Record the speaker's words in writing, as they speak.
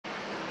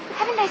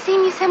Haven't I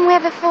seen you somewhere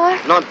before?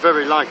 Not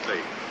very likely.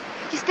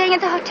 You staying at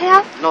the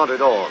hotel? Not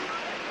at all.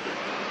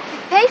 The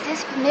face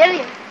is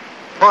familiar.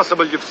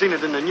 Possible you've seen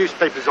it in the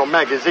newspapers or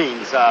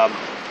magazines.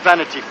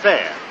 Vanity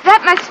Fair.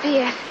 That must be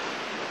it.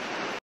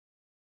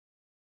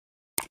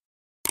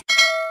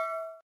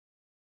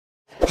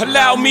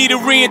 Allow me to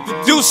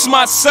reintroduce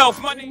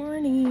myself. Good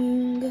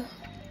morning.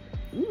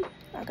 Ooh,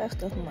 I got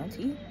stuff in my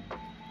teeth.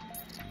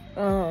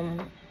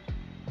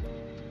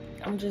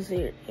 I'm just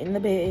here in the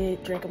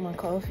bed, drinking my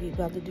coffee,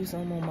 about to do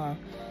something on my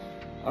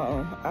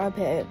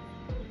iPad.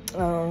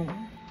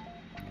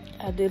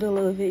 I did a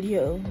little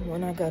video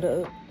when I got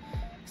up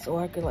so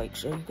I could like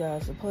show you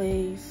guys the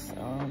place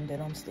that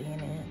I'm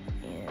staying in,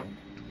 and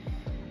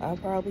I'll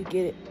probably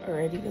get it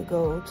ready to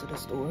go to the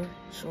store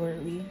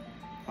shortly.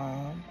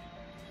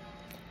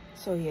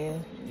 So yeah,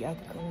 y'all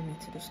can come with me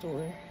to the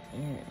store,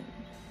 and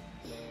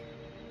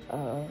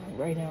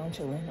right now I'm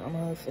chilling. I'm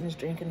gonna finish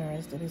drinking the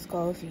rest of this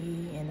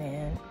coffee, and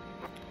then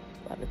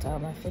by the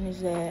time I finish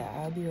that,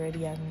 I'll be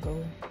ready. I can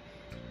go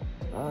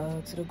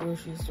to the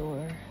grocery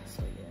store.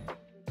 So yeah.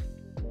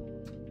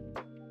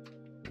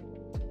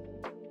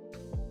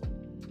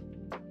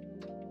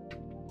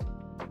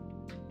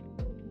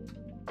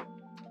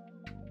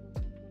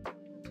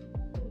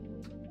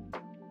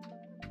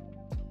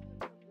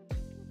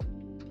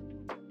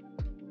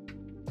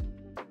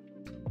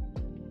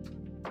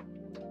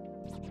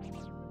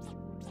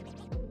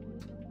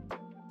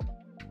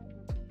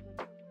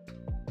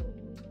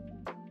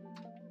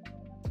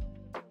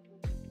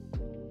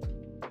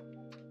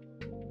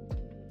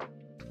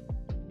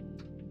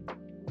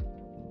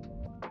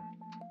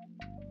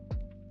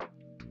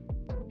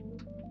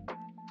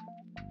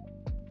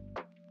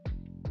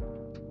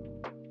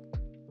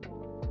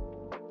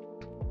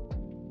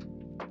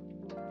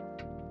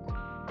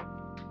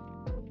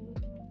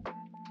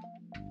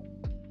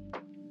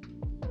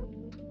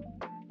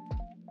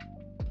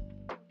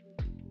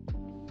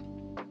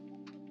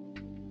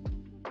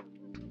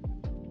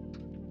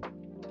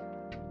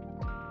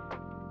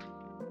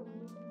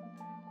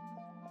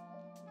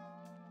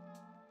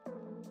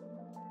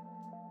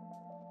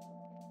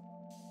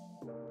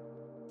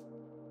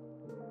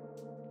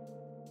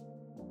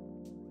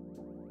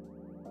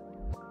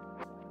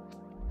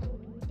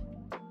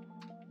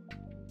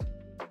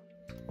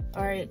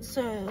 Alright,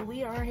 so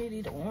we are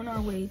headed on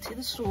our way to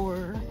the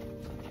store.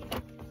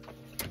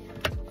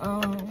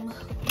 I'm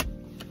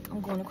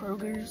going to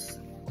Kroger's.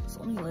 It's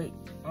only like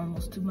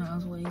almost 2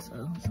 miles away,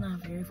 so it's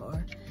not very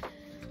far.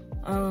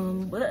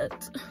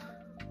 But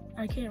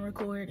I can't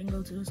record and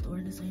go to the store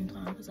at the same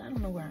time because I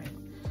don't know where I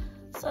am.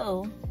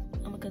 So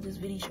I'm gonna cut this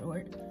video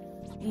short,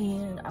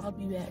 and I'll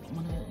be back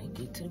when I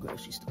get to the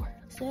grocery store.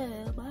 So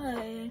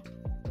bye.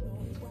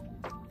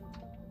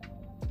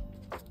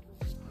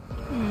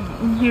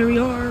 And here we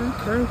are,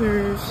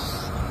 Kroger's.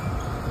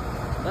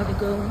 About to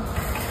go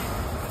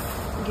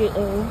get a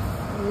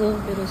little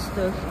bit of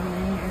stuff from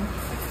in here.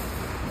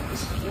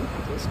 Let's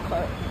get this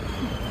cart.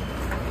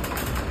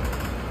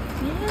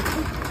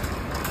 Yeah.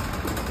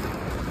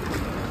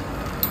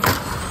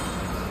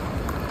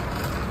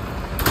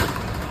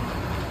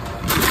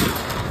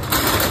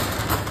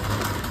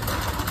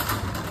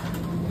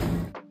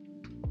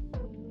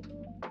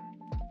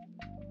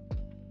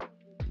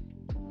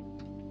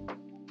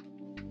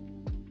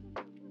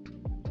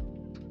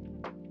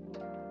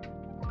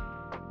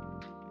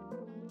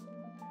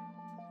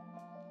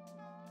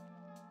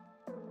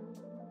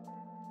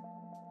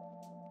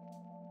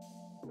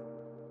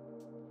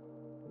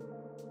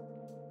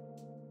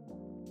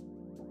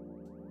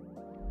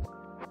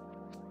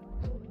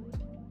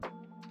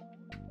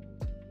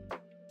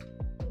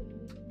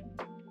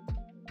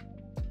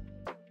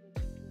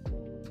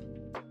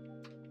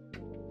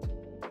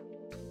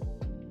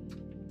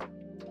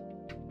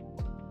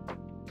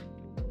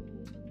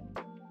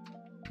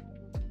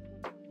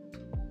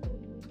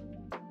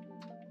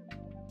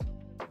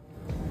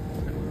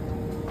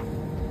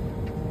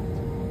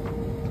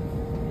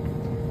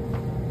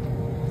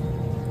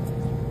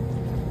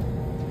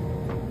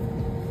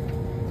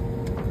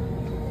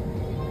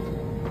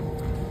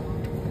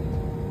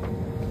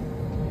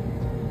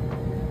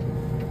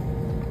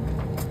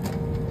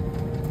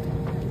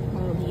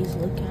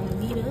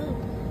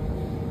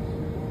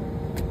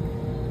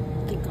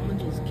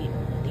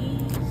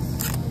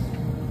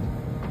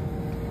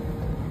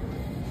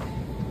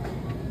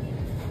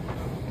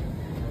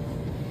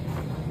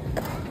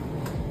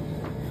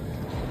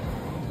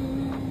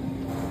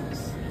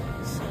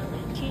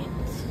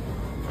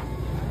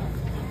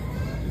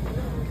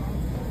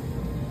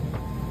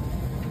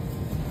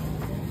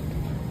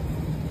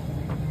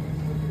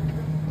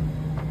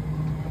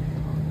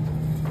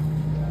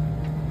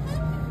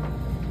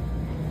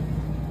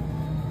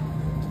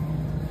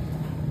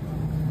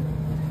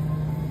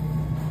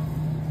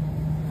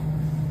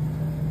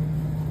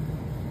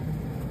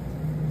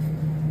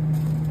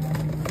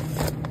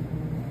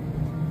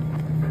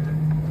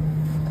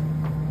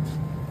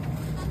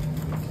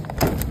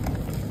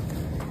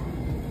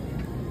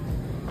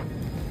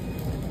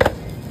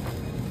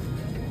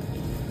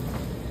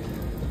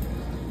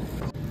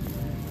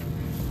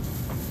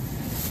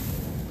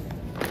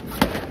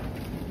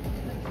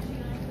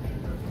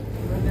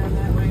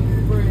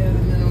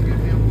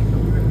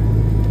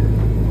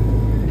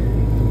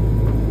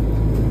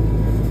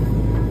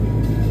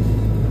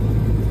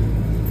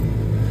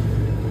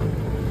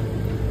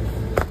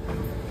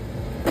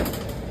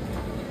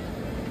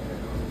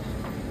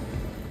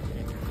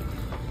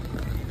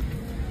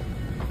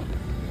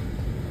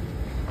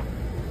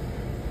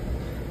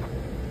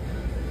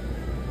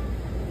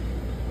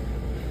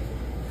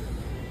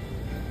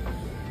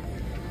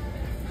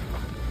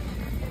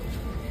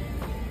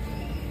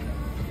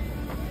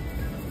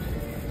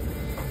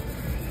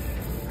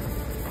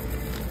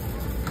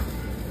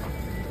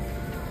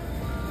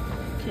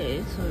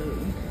 Okay, so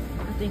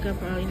I think I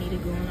probably need to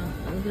go on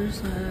the other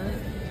side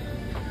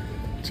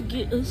to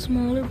get a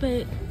smaller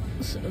bag.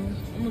 So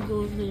I'm gonna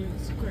go over there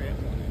and grab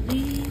one of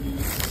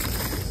these.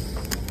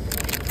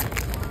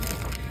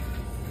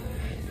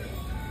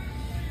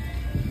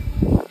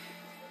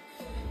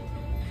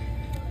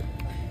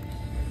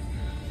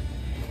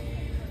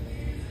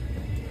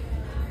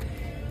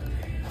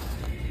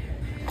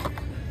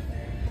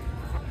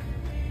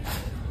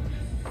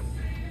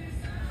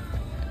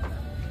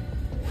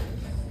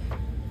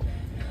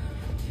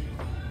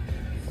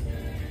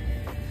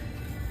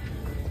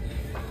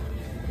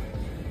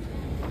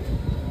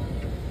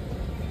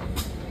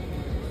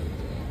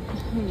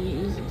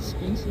 Honey is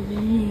expensive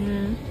in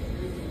here.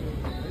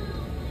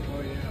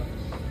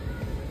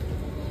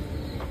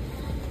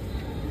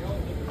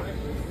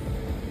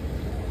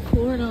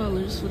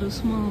 $4 for the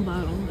small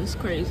bottle. That's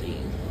crazy.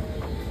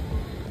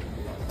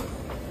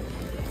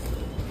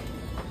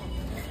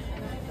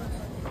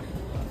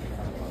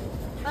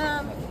 I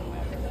don't know.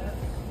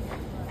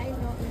 I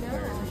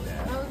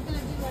was gonna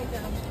do like a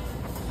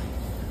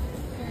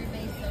very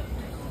basic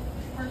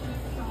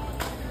perfect shot.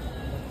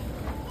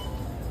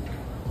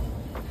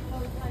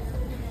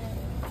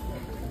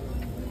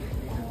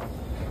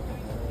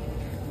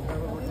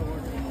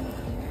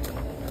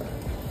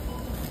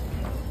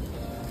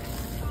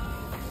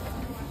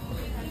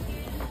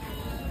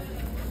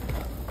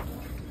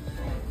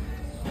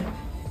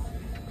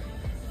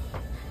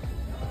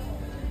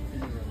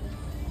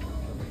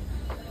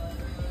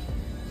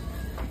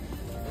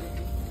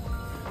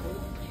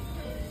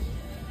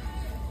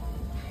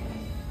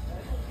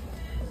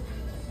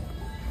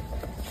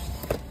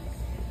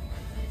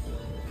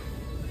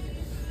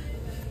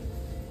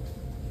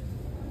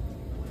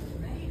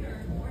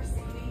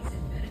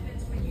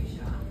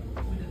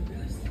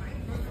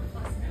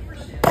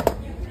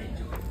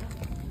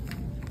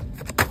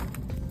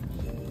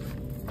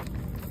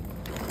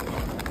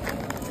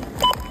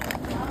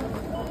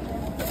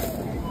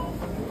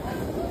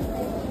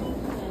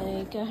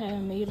 I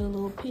had made a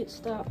little pit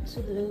stop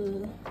to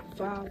the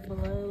Five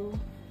Below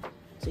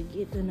to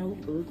get the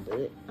notebook,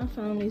 but I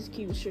found this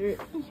cute shirt,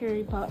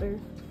 Harry Potter.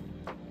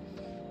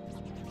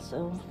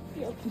 So,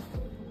 yep.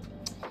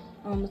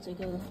 I'm gonna take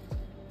a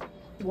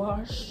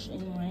wash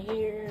in my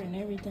hair and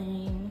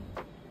everything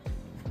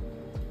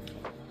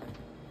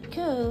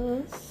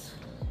because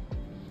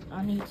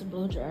I need to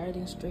blow dry it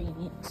and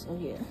straighten it, so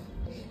yeah.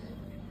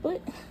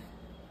 But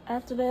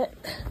after that,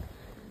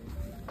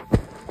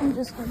 I'm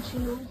just gonna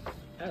chill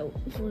out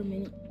for a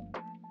minute.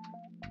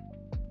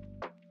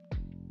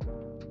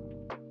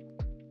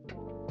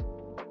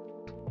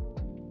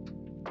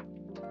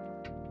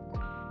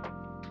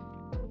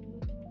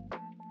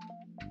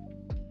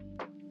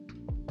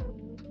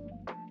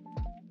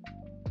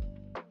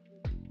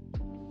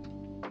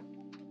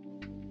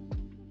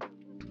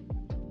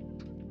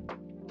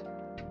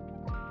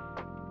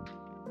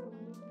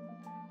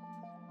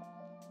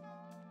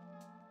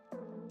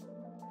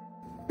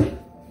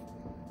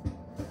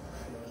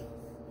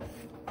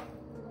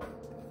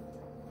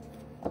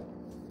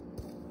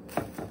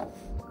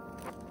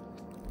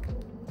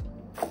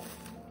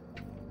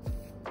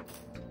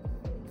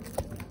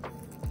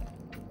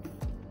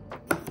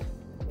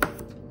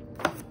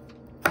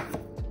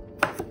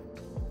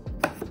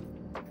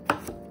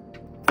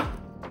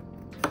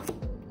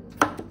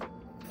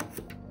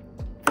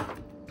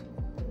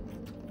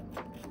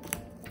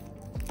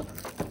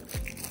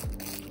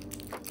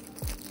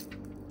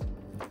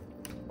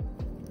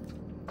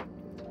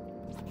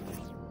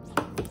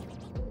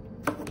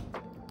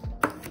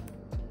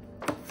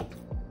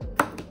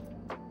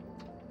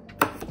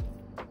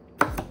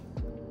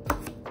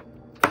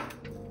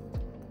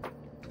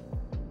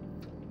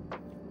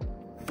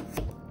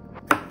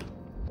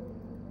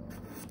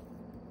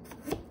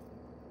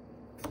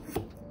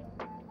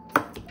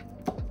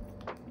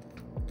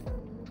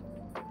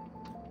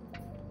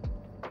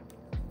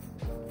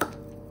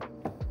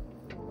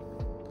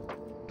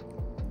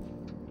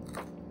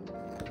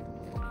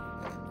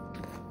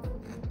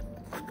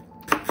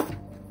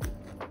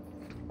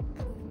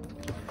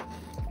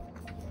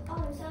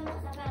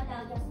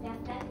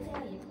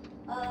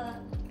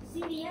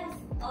 CBS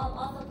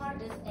also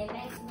part is a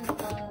maximum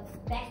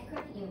back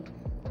curriculum.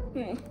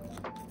 Hmm.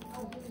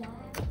 Oh, you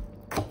like?